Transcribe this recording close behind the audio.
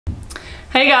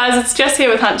Hey guys, it's Jess here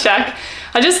with HuntShack.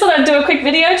 I just thought I'd do a quick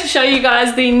video to show you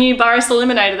guys the new Burris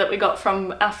Eliminator that we got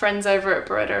from our friends over at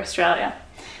Burris Australia.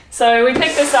 So we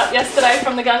picked this up yesterday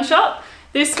from the gun shop.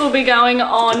 This will be going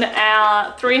on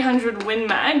our 300 Win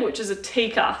Mag, which is a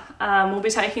Tikka. We'll be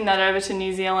taking that over to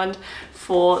New Zealand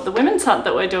for the women's hunt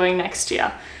that we're doing next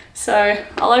year. So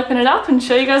I'll open it up and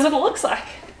show you guys what it looks like.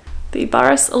 The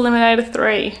Burris Eliminator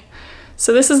III.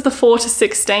 So this is the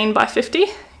 4-16 by 50.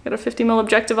 Got a 50mm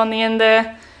objective on the end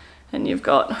there, and you've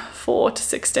got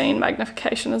 4-16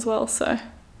 magnification as well. So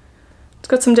it's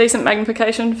got some decent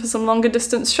magnification for some longer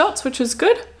distance shots, which is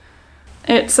good.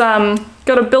 It's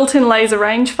got a built-in laser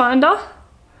rangefinder,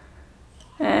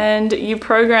 and you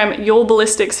program your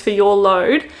ballistics for your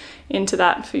load into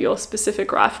that for your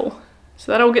specific rifle.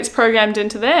 So that all gets programmed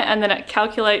into there, and then it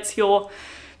calculates your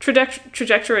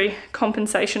trajectory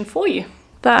compensation for you.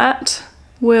 That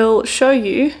will show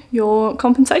you your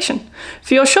compensation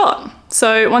for your shot.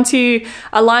 So once you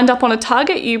are lined up on a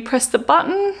target, you press the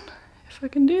button, if I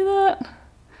can do that.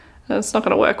 It's not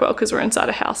going to work well because we're inside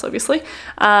a house, obviously.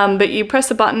 But you press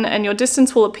the button and your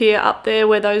distance will appear up there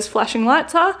where those flashing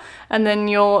lights are, and then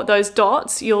those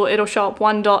dots, it'll show up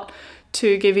one dot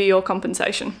to give you your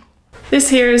compensation. This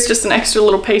here is just an extra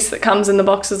little piece that comes in the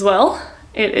box as well.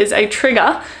 It is a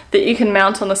trigger that you can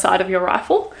mount on the side of your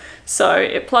rifle. So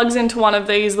it plugs into one of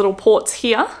these little ports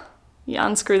here. You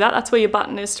unscrew that, that's where your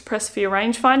button is to press for your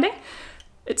range finding.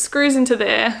 It screws into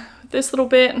there, this little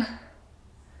bit.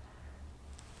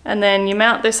 And then you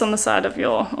mount this on the side of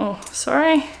your,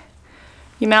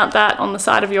 you mount that on the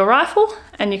side of your rifle,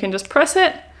 and you can just press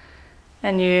it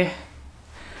and you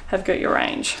have got your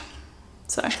range.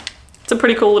 So it's a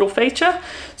pretty cool little feature.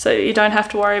 So you don't have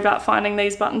to worry about finding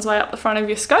these buttons way up the front of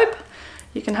your scope.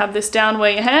 You can have this down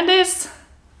where your hand is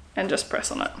and just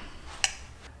press on it.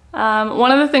 One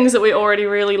of the things that we already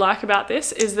really like about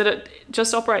this is that it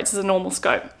just operates as a normal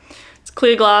scope. It's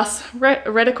clear glass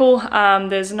reticle.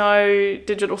 There's no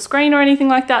digital screen or anything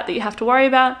like that you have to worry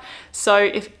about. So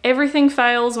if everything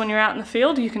fails when you're out in the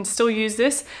field, you can still use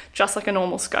this just like a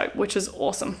normal scope, which is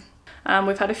awesome.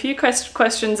 We've had a few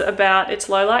questions about its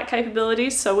low light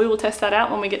capabilities, so we will test that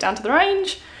out when we get down to the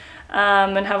range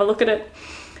and have a look at it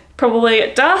probably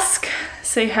at dusk,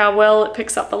 see how well it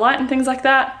picks up the light and things like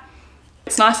that.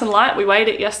 It's nice and light. We weighed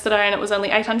it yesterday and it was only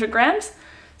 800 grams.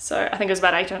 So I think it was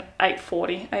about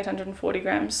 840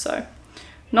 grams. So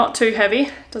not too heavy,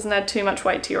 doesn't add too much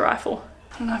weight to your rifle.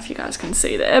 I don't know if you guys can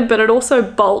see there, but it also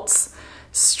bolts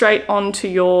straight onto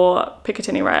your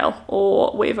Picatinny rail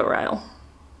or Weaver rail.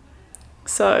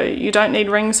 So you don't need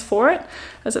rings for it,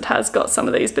 as it has got some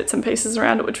of these bits and pieces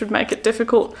around it, which would make it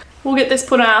difficult. We'll get this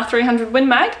put on our 300 Win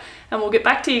Mag, and we'll get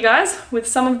back to you guys with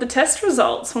some of the test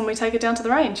results when we take it down to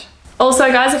the range.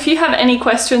 Also guys, if you have any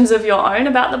questions of your own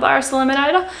about the Burris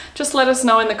Eliminator, just let us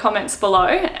know in the comments below,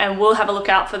 and we'll have a look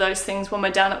out for those things when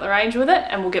we're down at the range with it,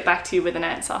 and we'll get back to you with an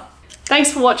answer.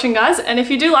 Thanks for watching guys, and if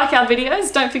you do like our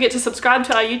videos, don't forget to subscribe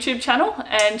to our YouTube channel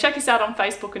and check us out on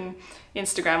Facebook and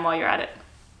Instagram while you're at it.